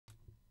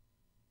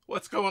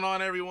What's going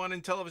on, everyone?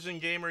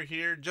 Intellivision Gamer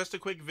here. Just a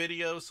quick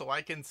video so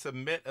I can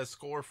submit a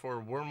score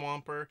for Worm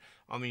Whomper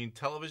on the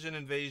Intellivision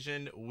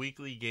Invasion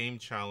Weekly Game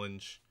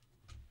Challenge.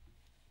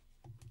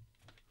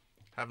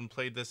 Haven't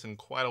played this in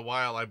quite a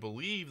while. I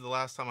believe the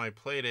last time I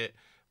played it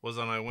was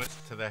when I went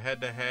to the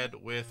head-to-head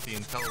with the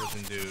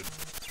Intellivision dude.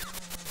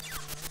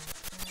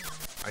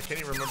 I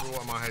can't even remember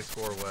what my high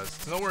score was.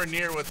 It's nowhere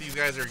near what these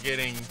guys are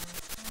getting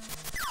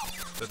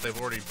that they've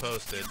already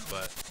posted,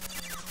 but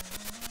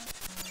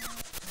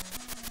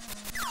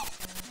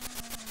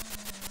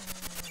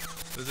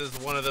this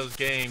is one of those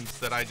games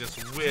that I just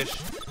wish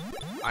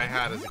I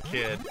had as a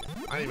kid.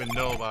 I didn't even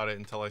know about it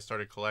until I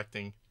started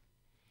collecting.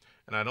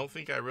 And I don't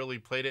think I really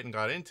played it and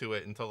got into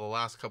it until the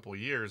last couple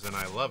years, and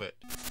I love it.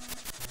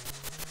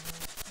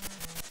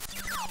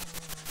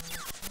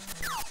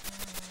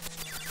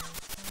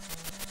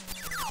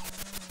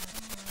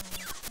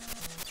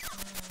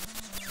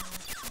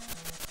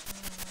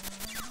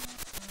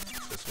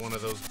 It's one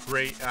of those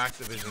great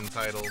Activision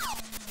titles.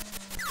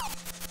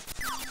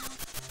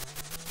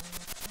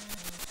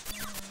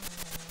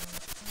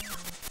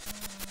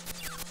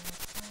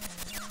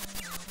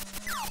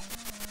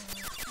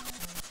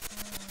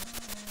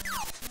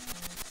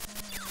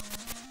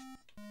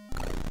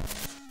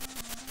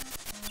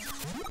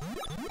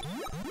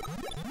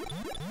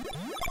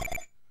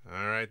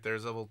 Alright,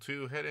 there's level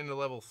 2. Head into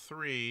level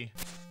 3.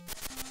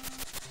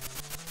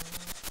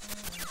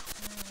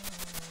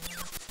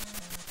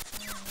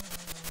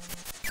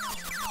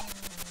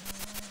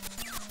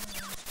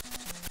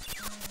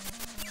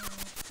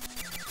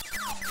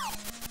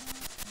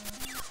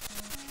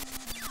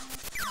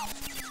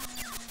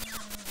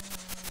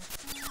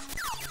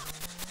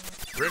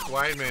 Rick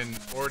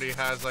Weidman already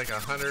has like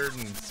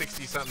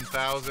 160 something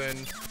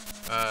thousand.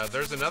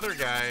 There's another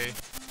guy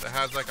that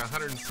has like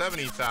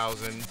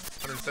 170,000,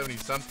 170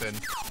 something.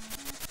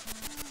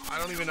 I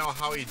don't even know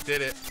how he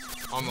did it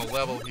on the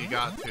level he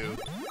got to.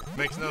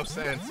 Makes no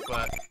sense,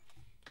 but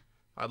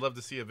I'd love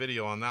to see a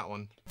video on that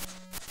one.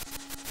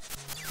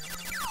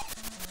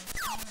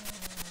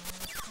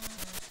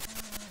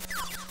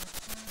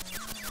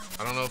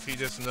 I don't know if he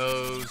just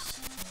knows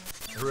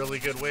a really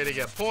good way to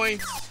get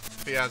points,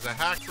 if he has a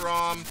hacked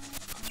ROM.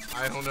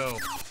 I don't know.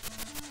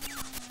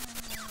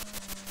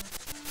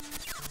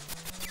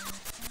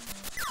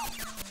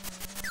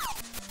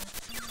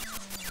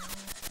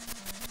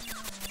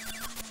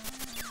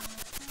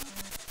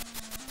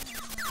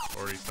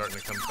 Already starting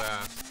to come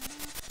fast.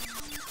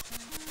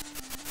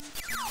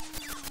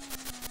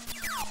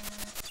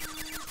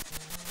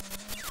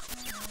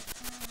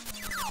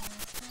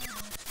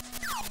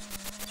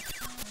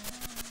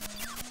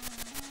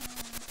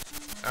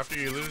 After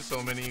you lose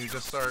so many, you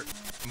just start.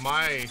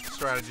 My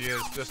strategy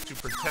is just to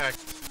protect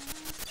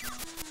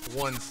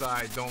one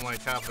side. Don't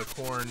like have the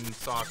corn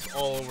stalks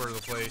all over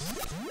the place.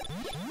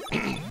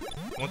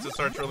 Once it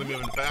starts really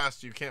moving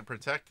fast, you can't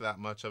protect that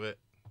much of it.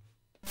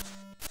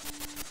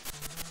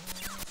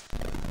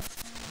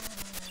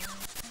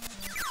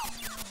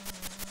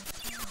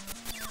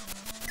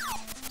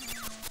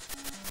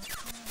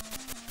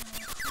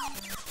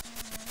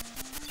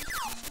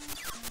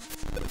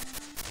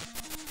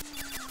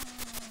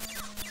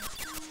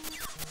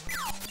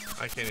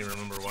 I can't even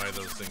remember why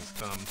those things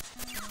come.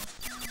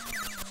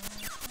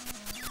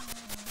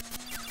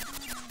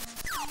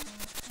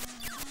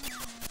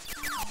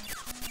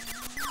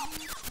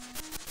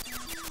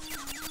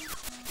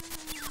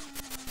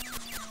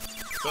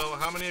 So,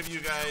 how many of you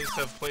guys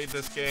have played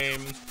this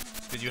game?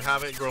 Did you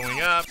have it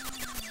growing up?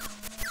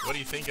 What do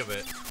you think of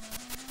it?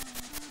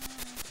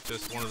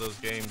 Just one of those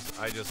games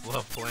I just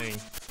love playing.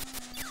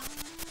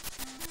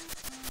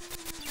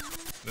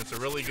 And it's a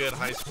really good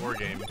high score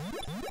game.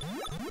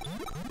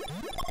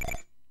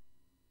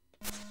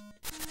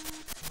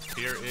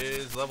 Here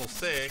is level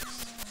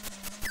 6.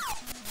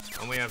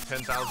 Only have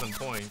 10,000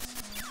 points.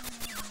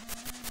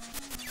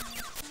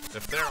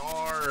 If there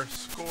are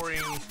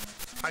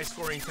high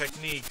scoring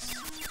techniques,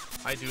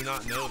 I do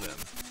not know them.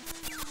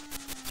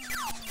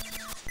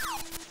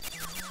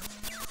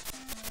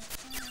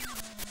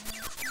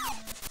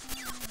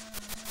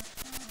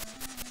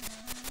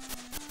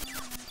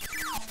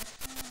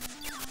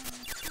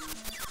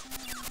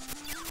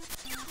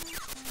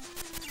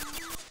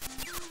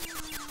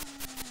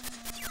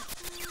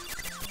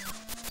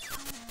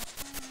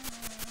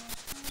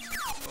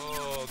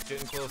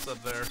 Getting close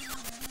up there.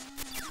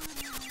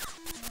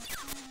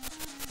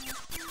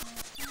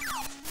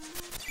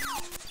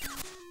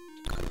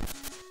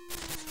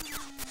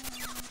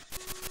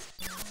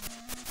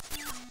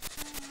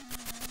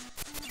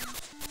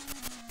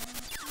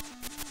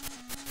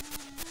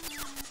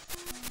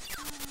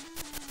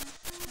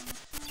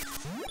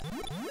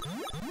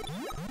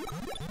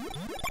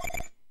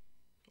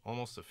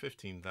 Almost to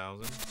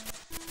 15,000.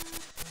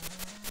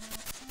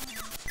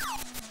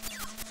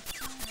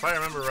 If I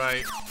remember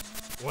right,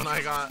 when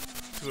I got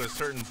to a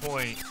certain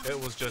point, it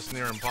was just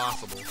near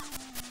impossible.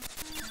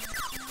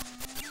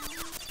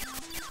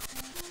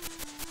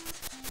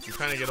 You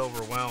kind of get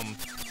overwhelmed.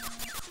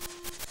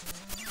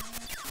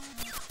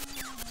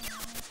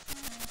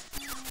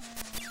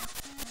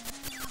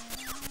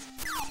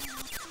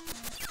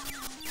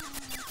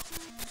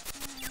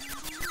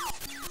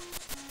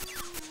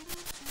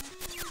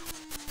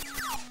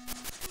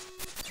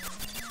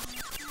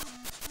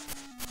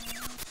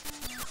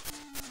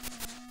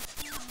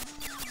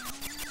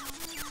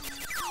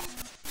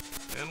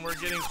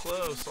 getting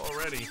close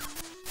already.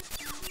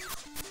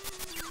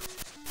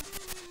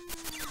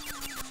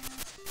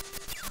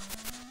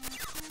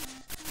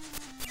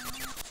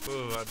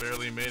 Ooh, I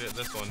barely made it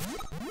this one.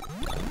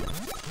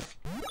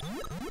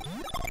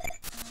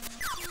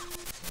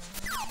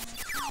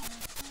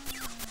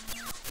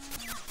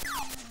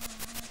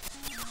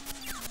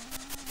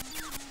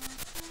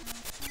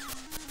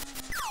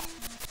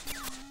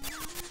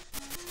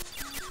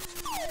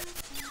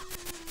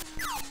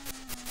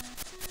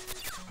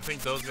 I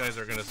think those guys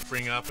are gonna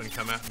spring up and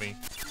come at me.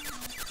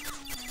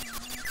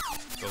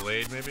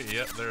 Delayed maybe?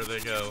 Yep, there they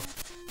go.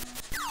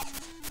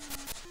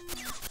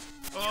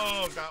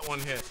 Oh, got one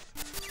hit.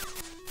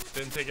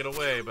 Didn't take it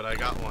away, but I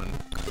got one.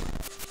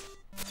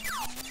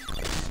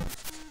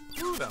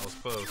 Ooh, that was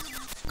close.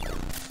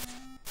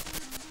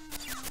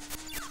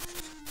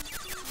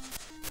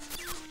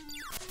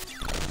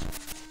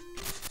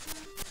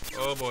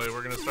 Oh boy,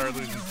 we're gonna start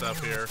losing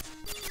stuff here.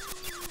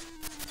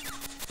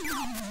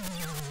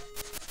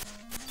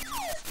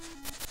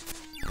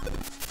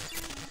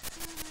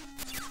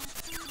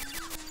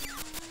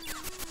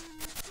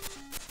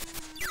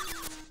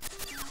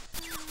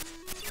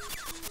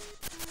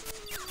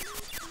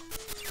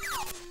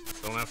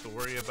 Don't have to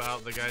worry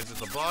about the guys at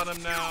the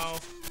bottom now.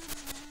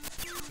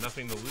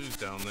 Nothing to lose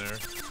down there.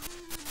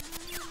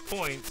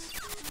 Points.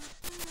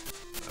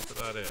 That's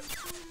about it.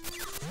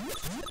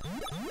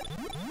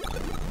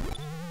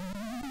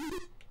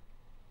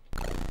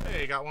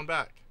 Hey, got one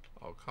back.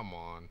 Oh, come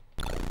on.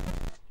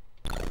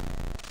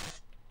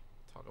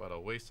 Talk about a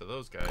waste of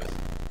those guys.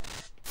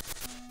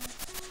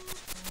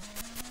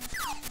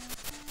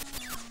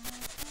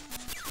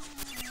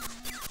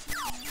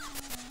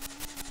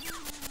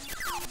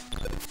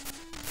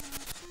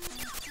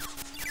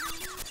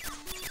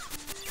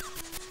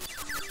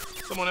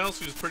 Someone else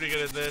who's pretty good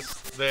at this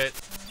that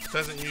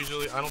doesn't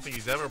usually, I don't think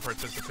he's ever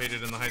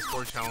participated in the high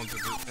score challenges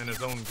in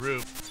his own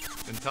group,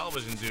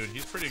 Intellivision dude,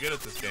 he's pretty good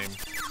at this game.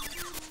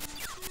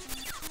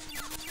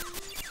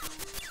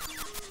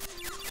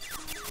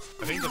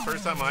 I think the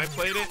first time I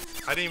played it,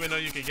 I didn't even know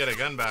you could get a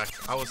gun back.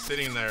 I was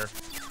sitting there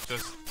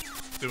just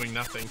doing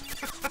nothing.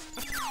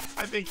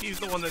 I think he's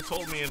the one that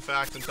told me, in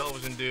fact,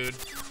 Intellivision dude,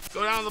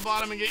 go down to the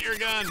bottom and get your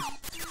gun.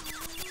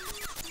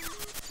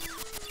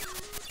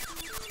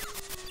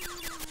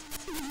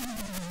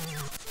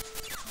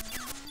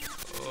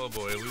 Oh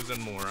boy,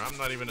 losing more. I'm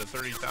not even at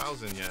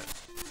 30,000 yet.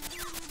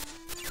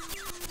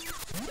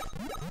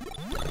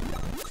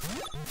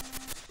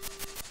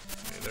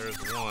 Okay, there's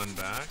one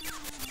back.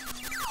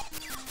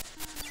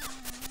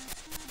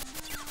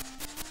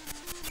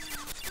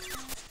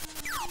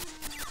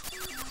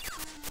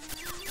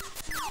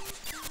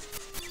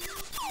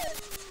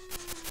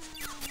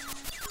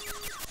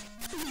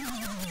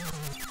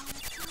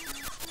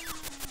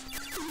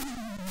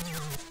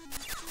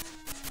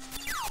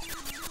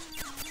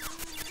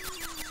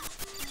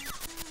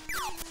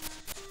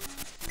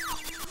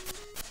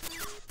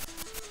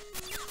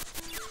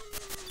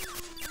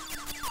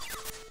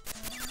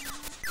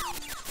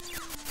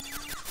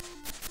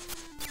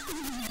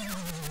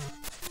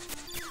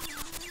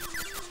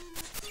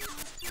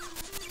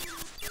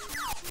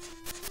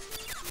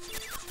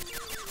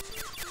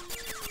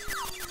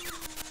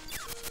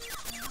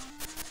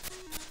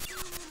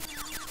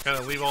 Kind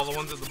of leave all the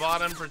ones at the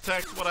bottom,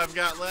 protect what I've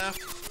got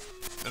left,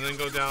 and then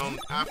go down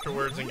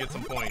afterwards and get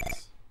some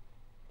points.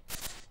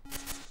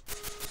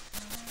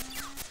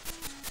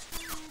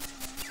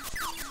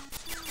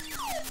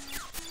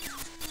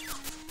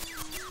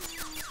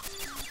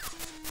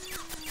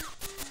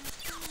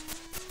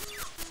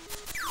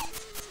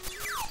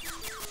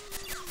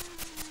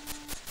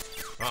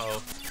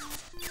 Uh-oh.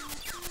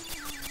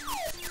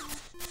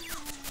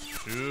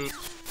 Shoot.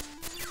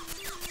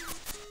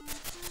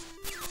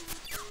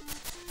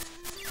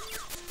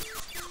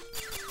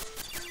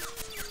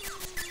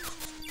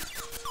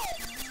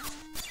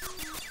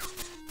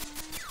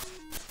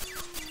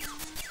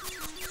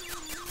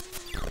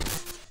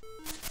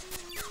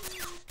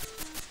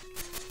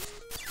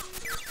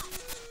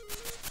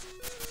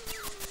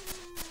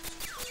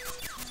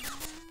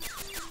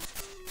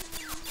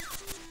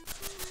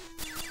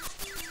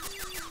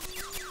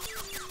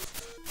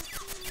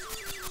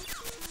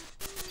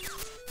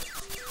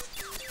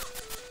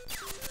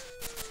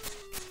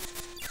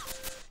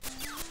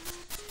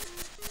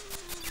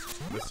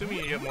 I'm assuming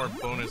you get more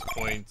bonus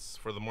points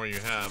for the more you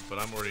have, but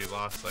I'm already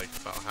lost like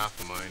about half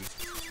of mine.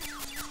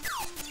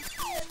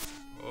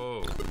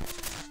 Oh.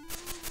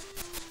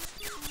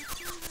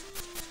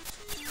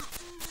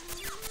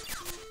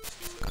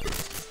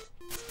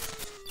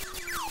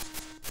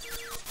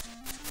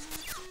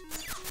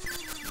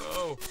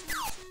 No!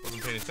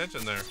 Wasn't paying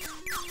attention there.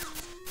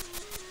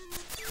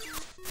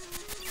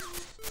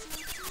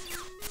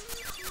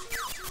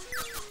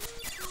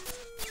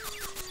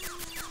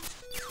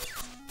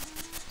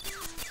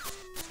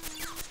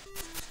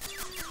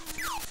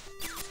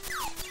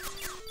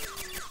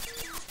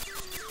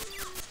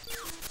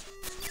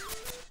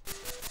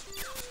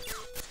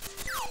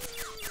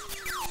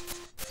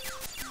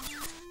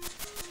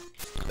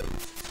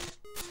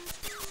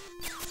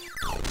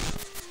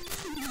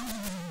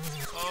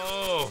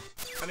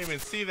 even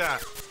see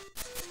that.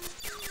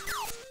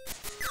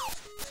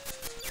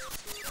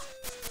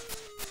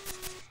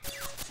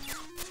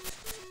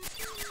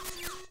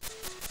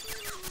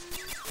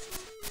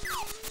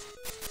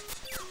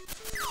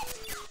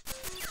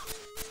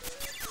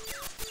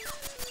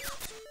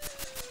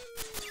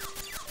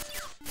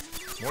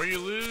 The more you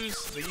lose,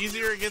 the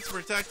easier it gets to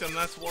protect them.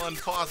 That's one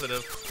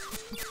positive.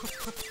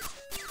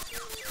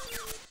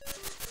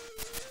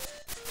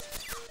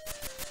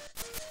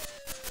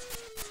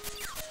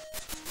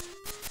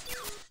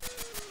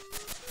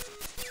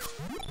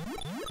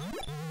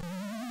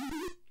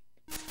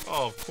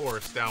 Oh, of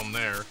course, down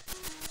there.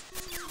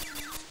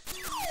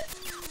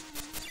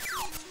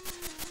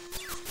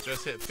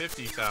 Just hit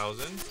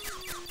 50,000.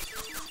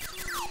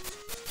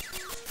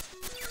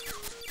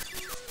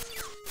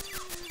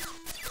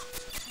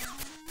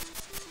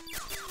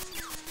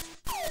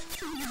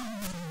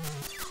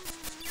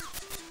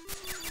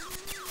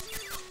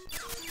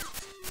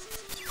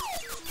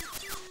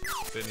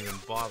 Didn't even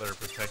bother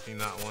protecting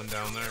that one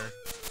down there.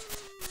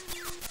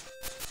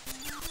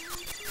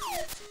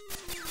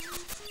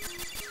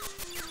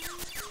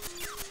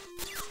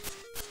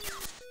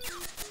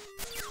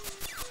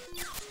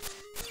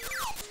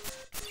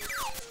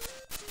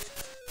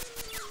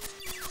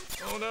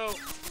 Oh no!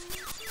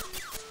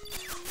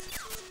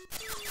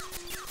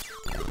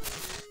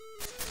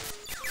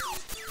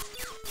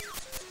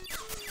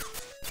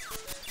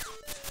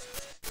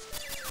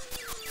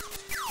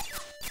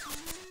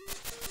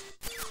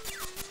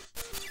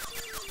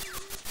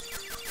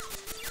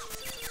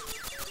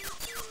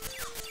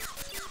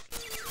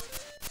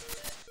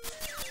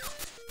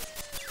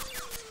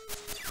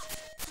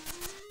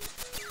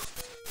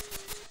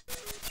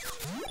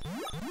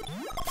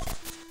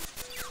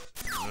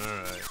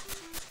 Alright.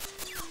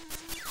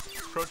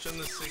 Approaching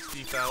the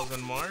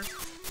 60,000 mark.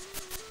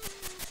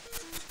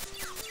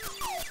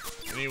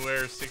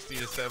 Anywhere 60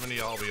 to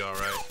 70, I'll be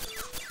alright.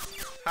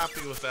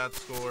 Happy with that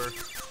score.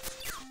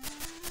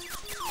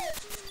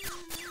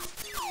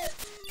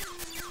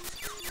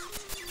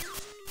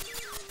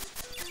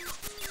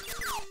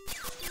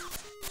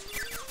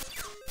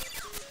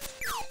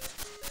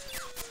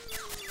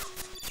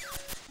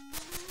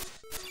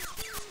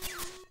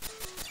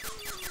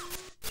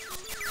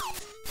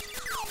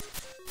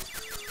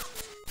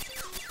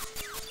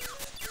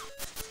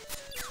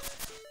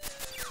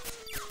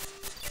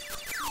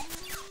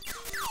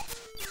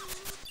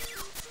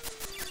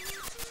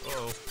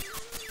 Uh-oh.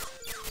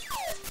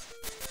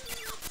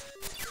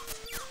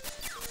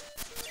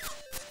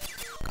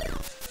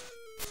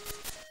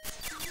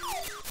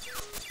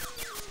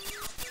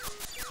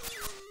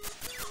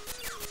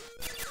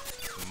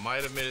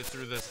 Might have made it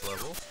through this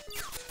level.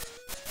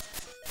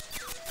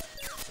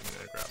 I'm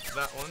gonna grab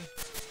that one.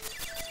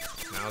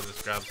 Now I'll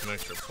just grab some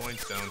extra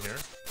points down here.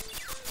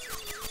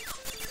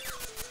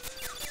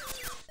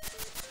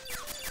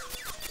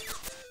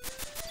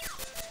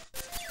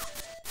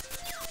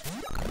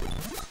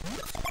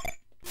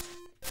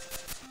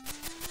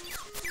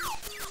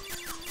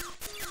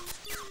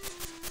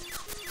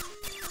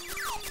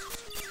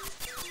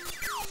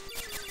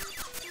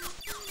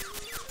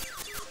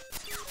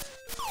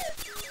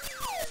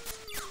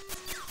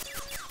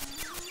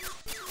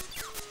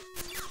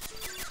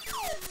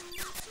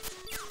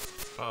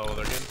 Oh,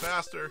 they're getting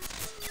faster.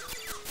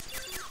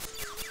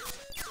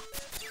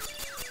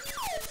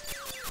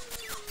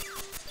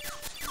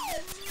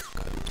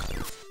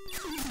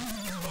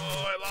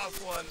 Oh, I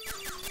lost one.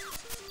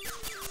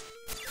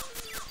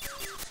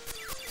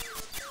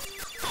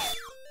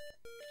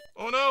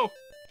 Oh no!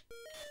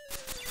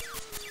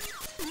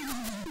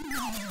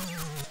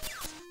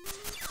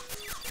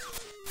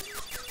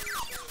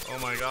 Oh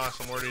my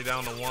gosh, I'm already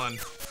down to one.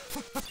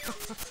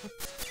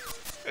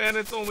 And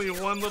it's only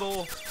one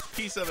little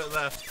piece of it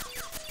left.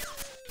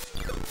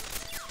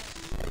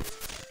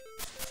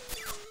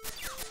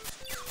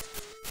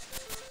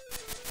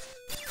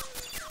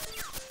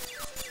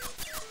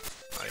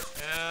 I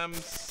am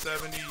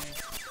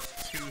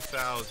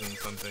 72,000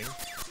 something.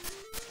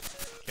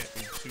 Can't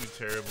be too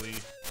terribly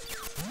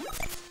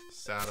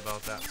sad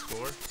about that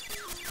score.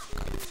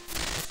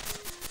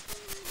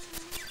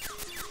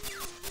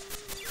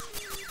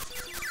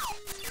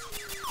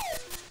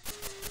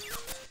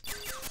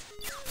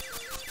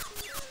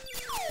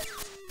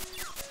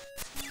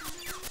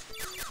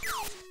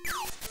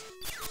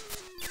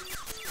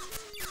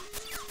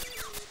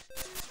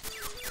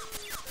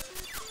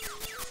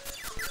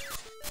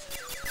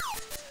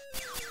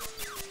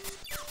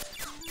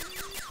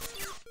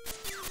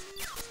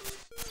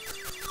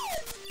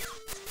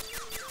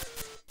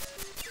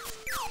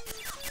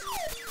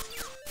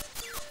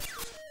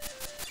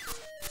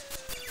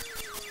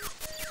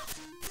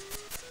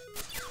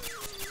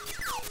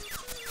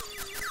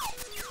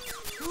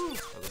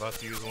 I was about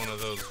to use one of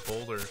those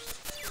boulders,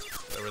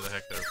 whatever the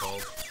heck they're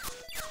called.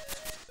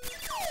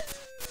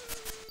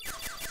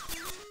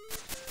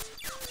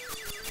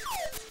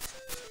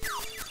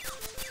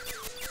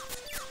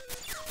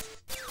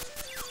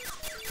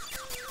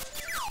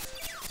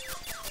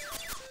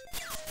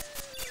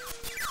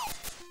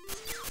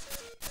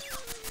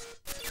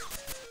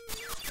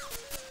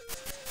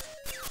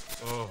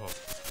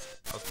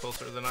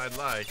 than I'd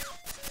like.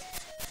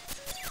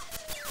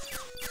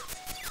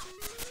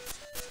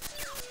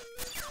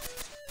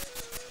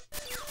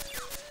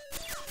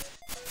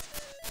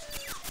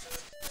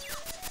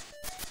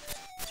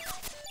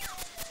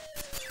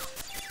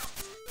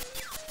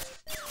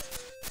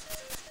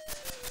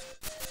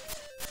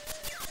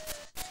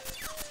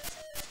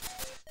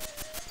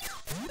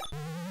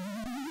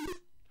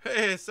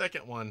 Hey,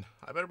 second one.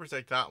 I better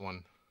protect that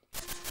one.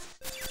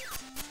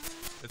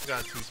 It's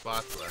got 2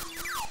 spots left.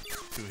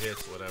 2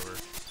 hits, whatever.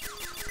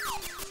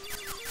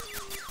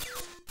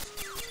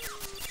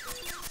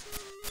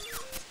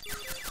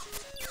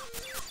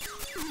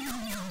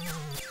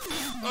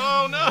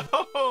 Oh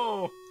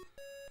no!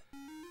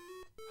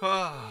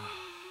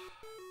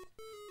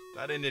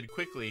 That ended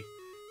quickly.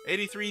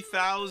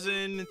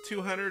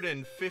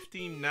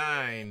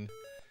 83,259.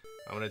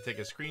 I'm going to take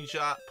a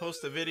screenshot,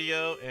 post a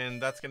video,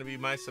 and that's going to be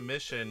my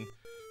submission.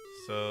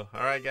 So,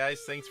 alright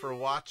guys, thanks for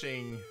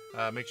watching.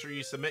 Make sure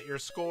you submit your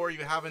score.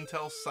 You have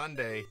until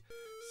Sunday.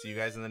 See you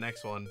guys in the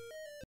next one.